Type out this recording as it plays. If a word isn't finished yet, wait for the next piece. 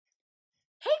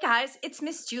Hey guys, it's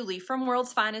Miss Julie from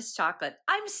World's Finest Chocolate.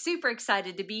 I'm super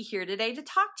excited to be here today to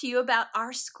talk to you about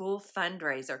our school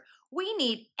fundraiser. We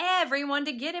need everyone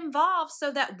to get involved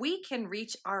so that we can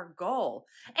reach our goal.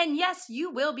 And yes, you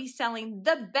will be selling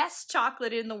the best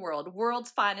chocolate in the world,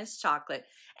 World's Finest Chocolate.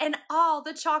 And all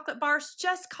the chocolate bars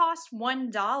just cost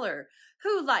 $1.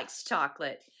 Who likes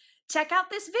chocolate? Check out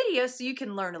this video so you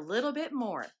can learn a little bit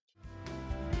more.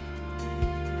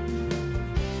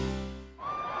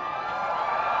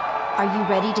 Are you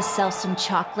ready to sell some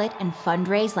chocolate and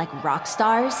fundraise like rock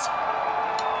stars?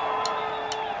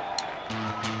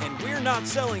 And we're not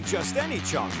selling just any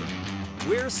chocolate.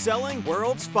 We're selling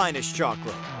World's Finest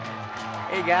Chocolate.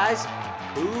 Hey guys,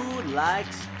 who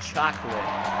likes chocolate?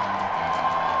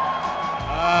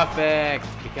 Perfect,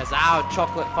 because our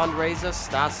chocolate fundraiser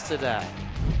starts today.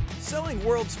 Selling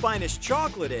World's Finest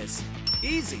Chocolate is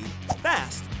easy,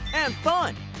 fast, and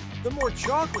fun. The more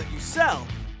chocolate you sell,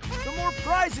 the more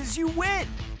prizes you win.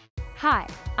 Hi,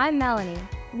 I'm Melanie.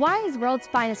 Why is World's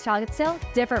Finest Chocolate Sale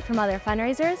different from other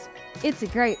fundraisers? It's a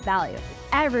great value.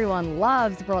 Everyone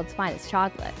loves World's Finest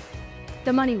Chocolate.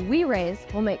 The money we raise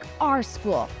will make our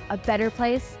school a better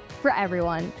place for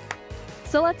everyone.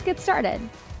 So let's get started.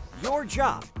 Your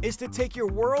job is to take your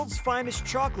World's Finest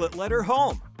Chocolate letter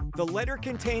home. The letter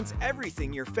contains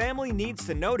everything your family needs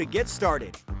to know to get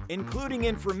started, including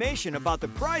information about the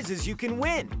prizes you can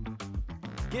win.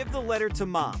 Give the letter to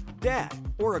Mom, Dad,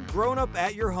 or a grown-up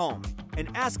at your home and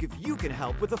ask if you can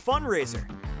help with a fundraiser.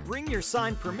 Bring your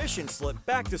signed permission slip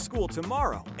back to school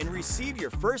tomorrow and receive your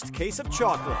first case of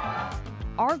chocolate.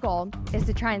 Our goal is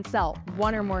to try and sell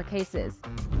one or more cases.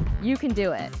 You can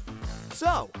do it.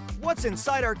 So, what's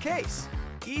inside our case?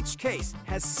 Each case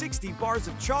has 60 bars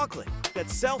of chocolate that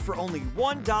sell for only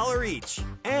 $1 each.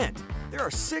 And there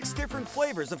are 6 different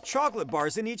flavors of chocolate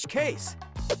bars in each case.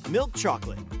 Milk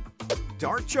chocolate,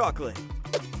 dark chocolate,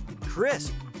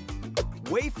 crisp,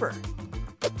 wafer,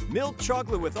 milk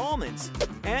chocolate with almonds,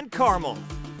 and caramel.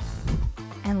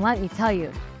 And let me tell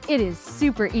you, it is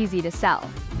super easy to sell.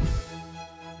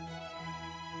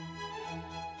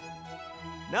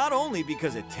 Not only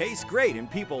because it tastes great and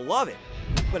people love it,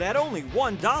 but at only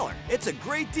 $1, it's a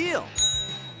great deal.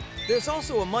 There's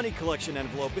also a money collection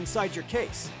envelope inside your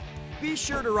case. Be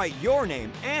sure to write your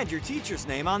name and your teacher's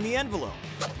name on the envelope.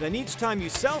 Then each time you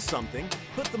sell something,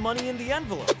 put the money in the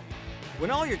envelope. When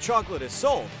all your chocolate is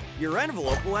sold, your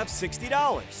envelope will have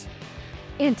 $60.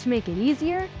 And to make it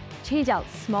easier, change out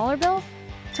smaller bills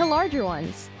to larger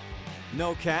ones.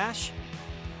 No cash?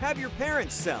 Have your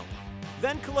parents sell.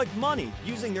 Then collect money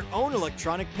using their own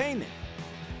electronic payment.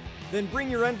 Then bring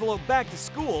your envelope back to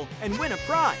school and win a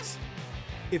prize.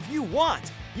 If you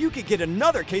want, you could get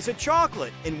another case of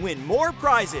chocolate and win more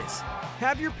prizes.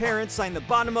 Have your parents sign the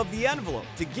bottom of the envelope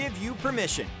to give you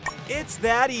permission. It's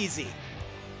that easy.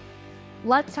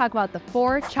 Let's talk about the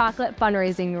 4 chocolate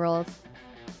fundraising rules.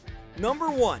 Number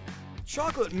 1,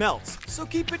 chocolate melts, so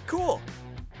keep it cool.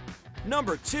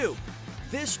 Number 2,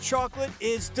 this chocolate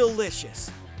is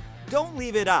delicious. Don't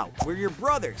leave it out where your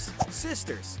brothers,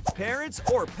 sisters, parents,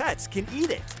 or pets can eat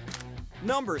it.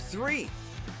 Number 3,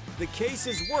 the case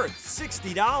is worth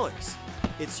 $60.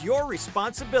 It's your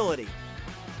responsibility.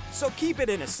 So keep it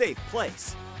in a safe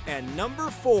place. And number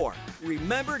 4,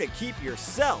 remember to keep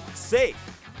yourself safe.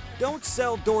 Don't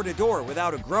sell door to door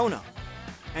without a grown-up.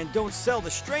 And don't sell to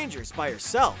strangers by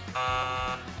yourself.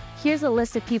 Here's a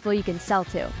list of people you can sell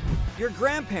to. Your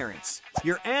grandparents,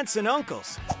 your aunts and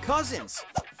uncles, cousins,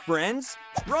 friends,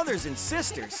 brothers and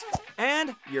sisters,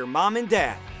 and your mom and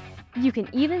dad. You can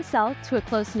even sell to a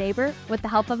close neighbor with the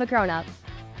help of a grown-up,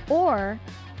 or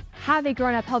have a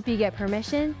grown-up help you get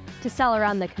permission to sell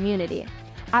around the community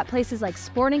at places like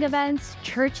sporting events,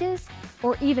 churches,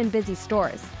 or even busy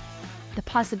stores. The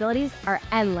possibilities are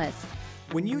endless.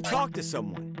 When you talk to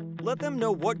someone, let them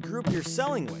know what group you're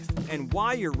selling with and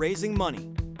why you're raising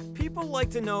money. People like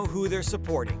to know who they're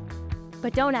supporting.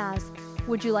 But don't ask,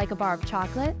 would you like a bar of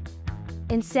chocolate?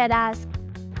 Instead ask,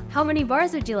 how many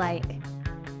bars would you like?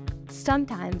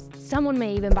 Sometimes, someone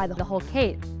may even buy the whole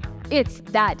cake. It's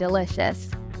that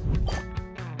delicious.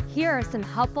 Here are some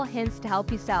helpful hints to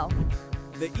help you sell.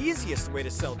 The easiest way to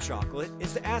sell chocolate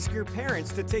is to ask your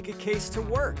parents to take a case to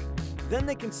work. Then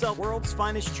they can sell World's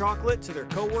Finest Chocolate to their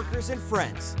coworkers and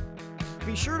friends.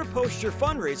 Be sure to post your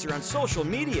fundraiser on social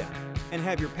media and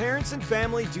have your parents and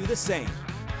family do the same.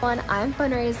 I'm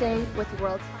fundraising with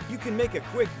World's. You can make a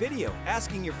quick video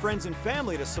asking your friends and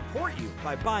family to support you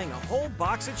by buying a whole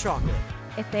box of chocolate.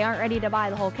 If they aren't ready to buy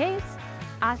the whole case,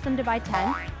 ask them to buy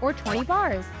 10 or 20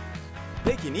 bars.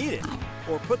 They can eat it,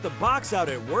 or put the box out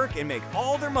at work and make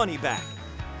all their money back.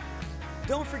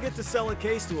 Don't forget to sell a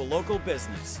case to a local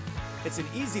business. It's an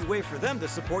easy way for them to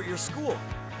support your school,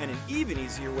 and an even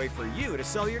easier way for you to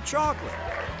sell your chocolate.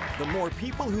 The more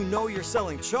people who know you're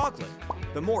selling chocolate,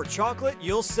 the more chocolate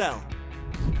you'll sell.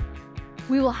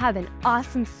 We will have an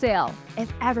awesome sale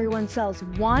if everyone sells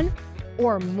one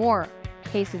or more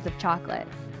cases of chocolate.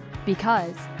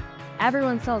 Because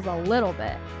everyone sells a little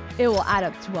bit, it will add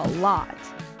up to a lot.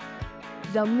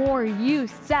 The more you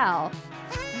sell,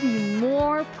 the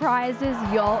more prizes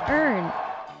you'll earn.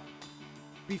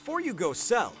 Before you go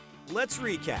sell, let's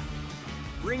recap.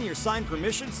 Bring your signed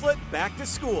permission slip back to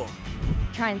school.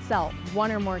 Try and sell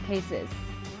one or more cases.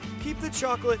 Keep the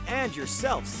chocolate and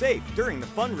yourself safe during the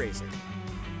fundraiser.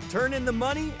 Turn in the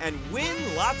money and win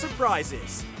lots of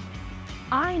prizes.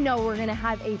 I know we're gonna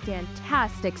have a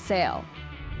fantastic sale.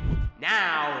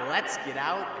 Now, let's get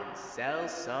out and sell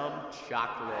some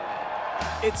chocolate.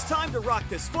 It's time to rock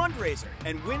this fundraiser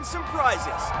and win some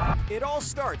prizes. It all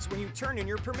starts when you turn in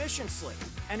your permission slip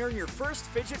and earn your first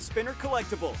fidget spinner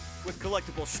collectible with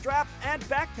collectible strap and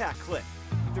backpack clip.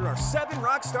 There are 7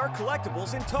 Rockstar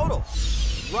collectibles in total.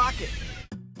 Rocket,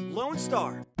 Lone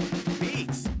Star,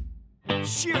 Beats,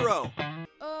 Shiro,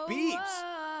 Beeps,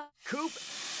 Coop,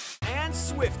 and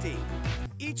Swifty.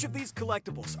 Each of these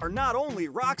collectibles are not only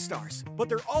rock stars, but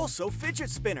they're also fidget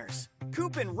spinners.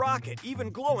 Coop and Rocket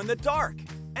even glow in the dark.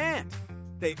 And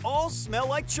they all smell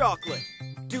like chocolate.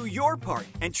 Do your part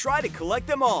and try to collect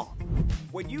them all.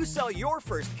 When you sell your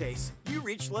first case, you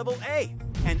reach level A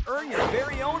and earn your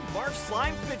very own Barf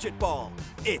Slime Fidget Ball.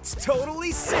 It's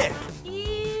totally sick!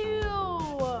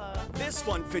 This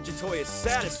fun fidget toy is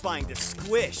satisfying to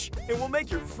squish. It will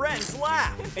make your friends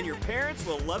laugh, and your parents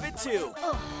will love it too.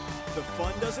 The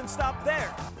fun doesn't stop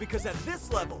there, because at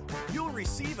this level, you'll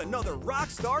receive another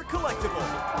Rockstar collectible.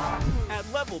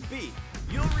 At level B,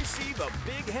 you'll receive a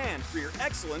big hand for your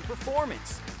excellent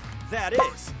performance. That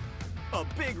is, a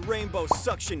big rainbow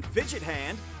suction fidget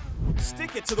hand.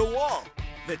 Stick it to the wall,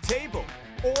 the table,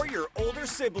 or your older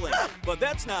sibling. But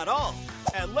that's not all.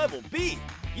 At level B,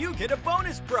 you get a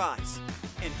bonus prize,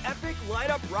 an epic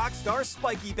light-up Rockstar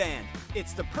spiky band.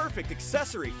 It's the perfect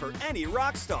accessory for any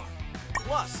Rockstar.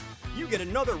 Plus, you get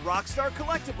another Rockstar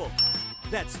collectible.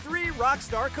 That's 3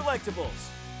 Rockstar collectibles.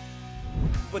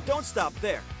 But don't stop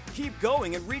there. Keep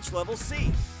going and reach level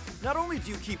C. Not only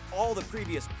do you keep all the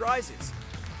previous prizes,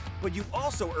 but you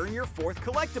also earn your 4th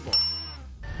collectible.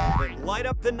 Then light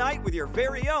up the night with your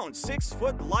very own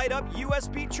 6-foot light-up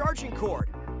USB charging cord.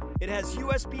 It has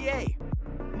USB-A,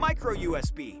 micro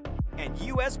USB, and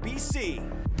USB-C.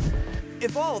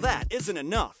 If all that isn't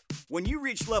enough, when you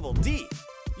reach level D,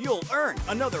 you'll earn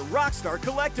another Rockstar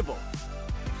collectible.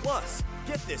 Plus,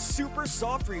 get this super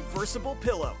soft reversible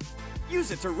pillow.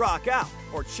 Use it to rock out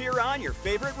or cheer on your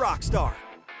favorite Rockstar.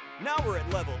 Now we're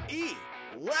at level E.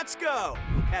 Let's go!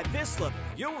 At this level,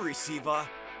 you'll receive a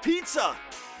pizza.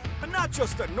 But not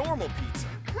just a normal pizza.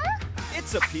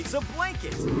 It's a pizza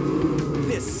blanket.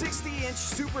 This 60-inch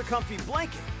super comfy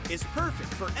blanket is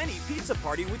perfect for any pizza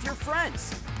party with your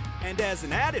friends. And as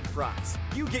an added prize,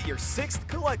 you get your 6th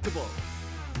collectible.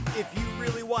 If you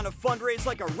really want to fundraise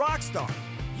like a rock star,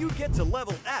 you get to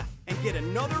level F and get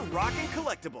another rockin'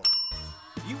 collectible.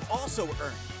 You also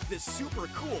earn this super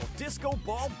cool disco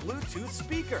ball Bluetooth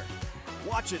speaker.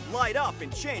 Watch it light up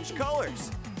and change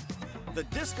colors. The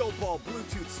disco ball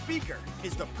Bluetooth speaker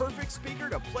is the perfect speaker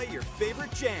to play your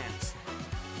favorite jams.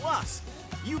 Plus,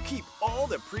 you keep all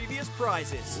the previous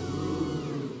prizes.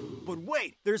 But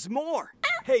wait, there's more.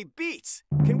 Hey, Beats,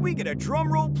 can we get a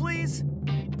drum roll, please?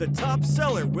 The top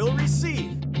seller will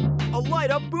receive a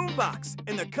light-up boombox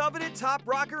and the coveted Top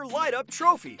Rocker light-up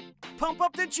trophy. Pump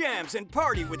up the jams and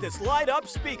party with this light-up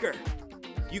speaker.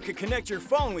 You can connect your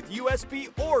phone with USB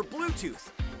or Bluetooth.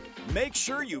 Make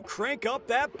sure you crank up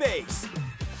that bass.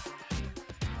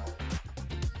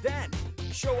 Then,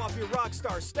 show off your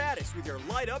Rockstar status with your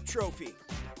light-up trophy.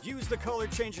 Use the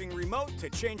color-changing remote to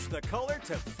change the color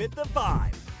to fit the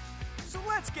vibe. So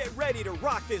let's get ready to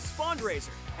rock this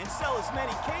fundraiser and sell as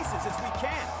many cases as we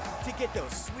can to get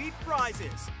those sweet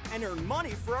prizes and earn money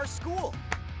for our school.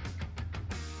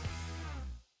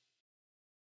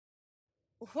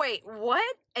 Wait,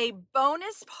 what? A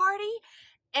bonus party?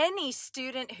 Any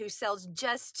student who sells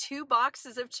just 2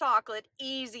 boxes of chocolate,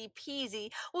 easy peasy,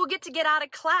 will get out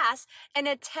of class and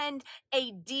attend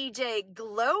a DJ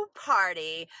glow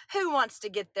party. Who wants to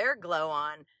get their glow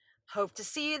on? Hope to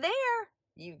see you there.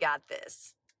 You got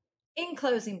this. In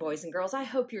closing, boys and girls, I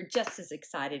hope you're just as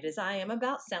excited as I am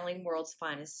about selling World's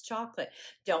Finest Chocolate.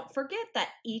 Don't forget that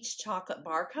each chocolate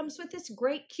bar comes with this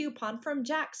great coupon from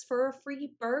Jack's for a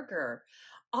free burger.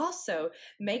 Also,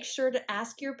 make sure to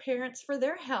ask your parents for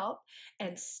their help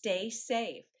and stay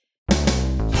safe.